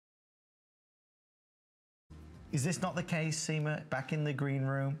Is this not the case, Seema? Back in the green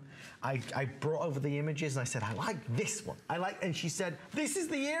room, I brought over the images and I said, I like this one. And she said, this is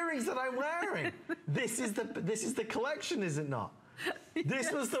the earrings that I'm wearing. This is the collection, is it not?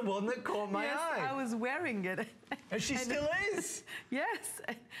 This was the one that caught my eye. Yes, I was wearing it. And she still is. Yes.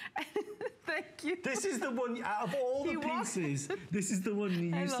 Thank you. This is the one, out of all the pieces, this is the one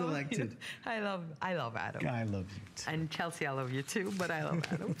you selected. I love Adam. I love you too. And Chelsea, I love you too, but I love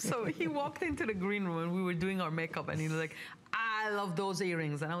Adam. So he walked into the green room and we were doing our makeup and he was like, I love those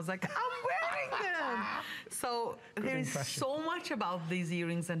earrings. And I was like, I'm wearing them. So there is so much about these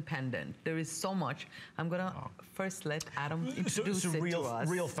earrings and pendant. There is so much. I'm gonna first let Adam introduce it to us.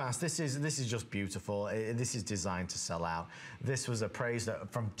 Real fast. This is just beautiful. This is designed to sell out. This was appraised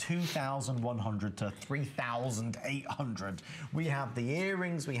from 2,100 to 3,800. We have the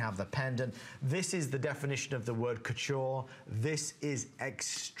earrings. We have the pendant. This is the definition of the word couture. This is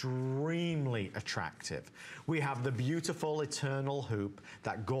extremely attractive. We have the beautiful eternal hoop,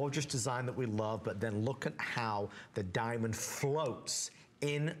 that gorgeous design that we love, but then look at how the diamond floats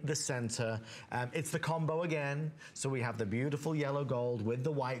in the center. It's the combo again. So we have the beautiful yellow gold with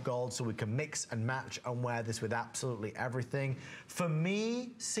the white gold, so we can mix and match and wear this with absolutely everything. For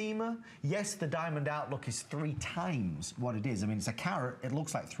me, Seema, yes, the diamond outlook is 3 times what it is. I mean, it's a carat. It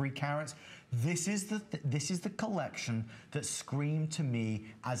looks like 3 carats. This is the collection that screamed to me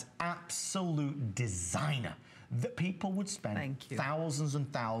as absolute designer, that people would spend thousands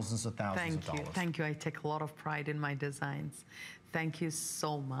and thousands of thousands of dollars. Thank you. I take a lot of pride in my designs. Thank you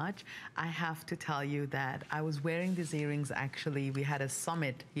so much. I have to tell you that I was wearing these earrings. Actually, we had a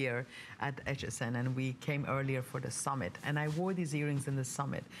summit here at HSN and we came earlier for the summit. And I wore these earrings in the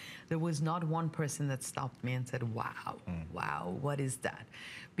summit. There was not one person that stopped me and said, wow, wow, what is that?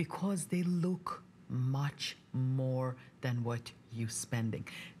 Because they look much more than what you're spending.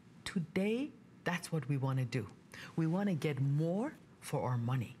 Today, that's what we want to do. We want to get more for our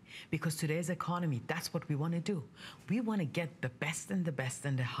money, because today's economy, that's what we want to do. We want to get the best and the best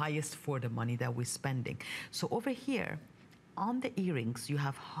and the highest for the money that we're spending. So over here on the earrings, you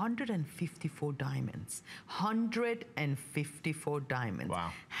have 154 diamonds, 154 diamonds.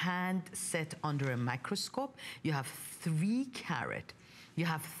 Wow. Hand set under a microscope. You have 3 carat. You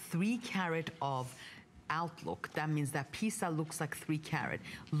have 3 carat of outlook. That means that piece that looks like 3 carat.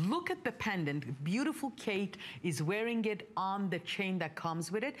 Look at the pendant. Beautiful Kate is wearing it on the chain that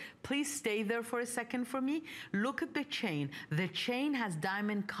comes with it. Please stay there for a second for me. Look at the chain. The chain has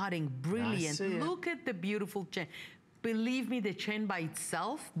diamond cutting. Brilliant. Look at the beautiful chain. Believe me, the chain by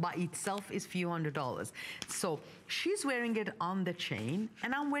itself is few $100s. So she's wearing it on the chain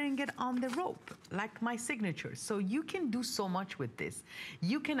and I'm wearing it on the rope, like my signature. So you can do so much with this.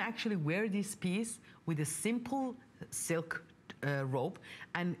 You can actually wear this piece with a simple silk rope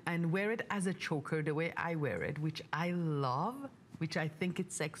and wear it as a choker the way I wear it, which I love, which I think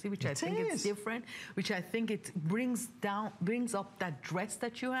it's sexy, which I think it's different, which I think it brings up that dress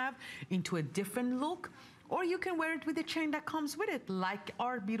that you have into a different look. Or you can wear it with the chain that comes with it, like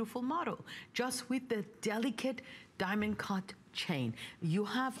our beautiful model, just with the delicate diamond cut chain. You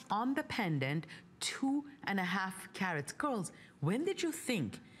have on the pendant 2.5 carats. Girls, when did you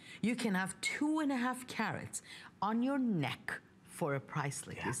think you can have 2.5 carats on your neck for a price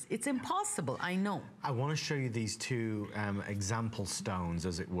like this? It's impossible, I know. I want to show you these 2 example stones,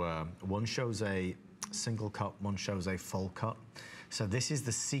 as it were. One shows a single cut, one shows a full cut. So this is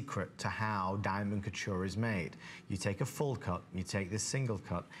the secret to how diamond couture is made. You take a full cut, you take this single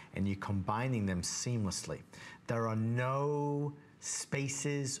cut, and you're combining them seamlessly. There are no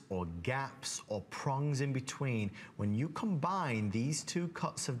spaces or gaps or prongs in between. When you combine these 2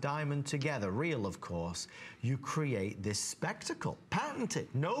 cuts of diamond together, real of course, you create this spectacle, patented.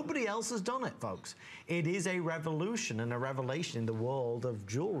 Nobody else has done it, folks. It is a revolution and a revelation in the world of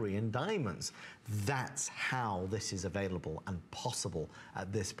jewelry and diamonds. That's how this is available and possible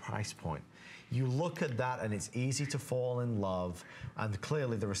at this price point. You look at that and it's easy to fall in love, and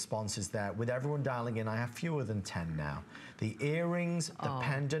clearly the response is there. With everyone dialing in, I have fewer than 10 now. The earrings, the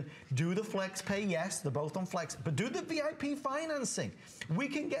pendant, do the flex pay, yes, they're both on flex, but do the VIP financing. We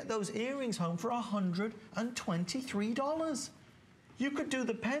can get those earrings home for $123. You could do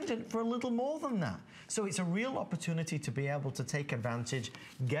the pendant for a little more than that. So it's a real opportunity to be able to take advantage,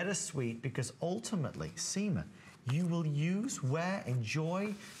 get a suite, because ultimately, Seema, you will use, wear,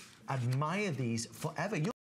 enjoy, admire these forever.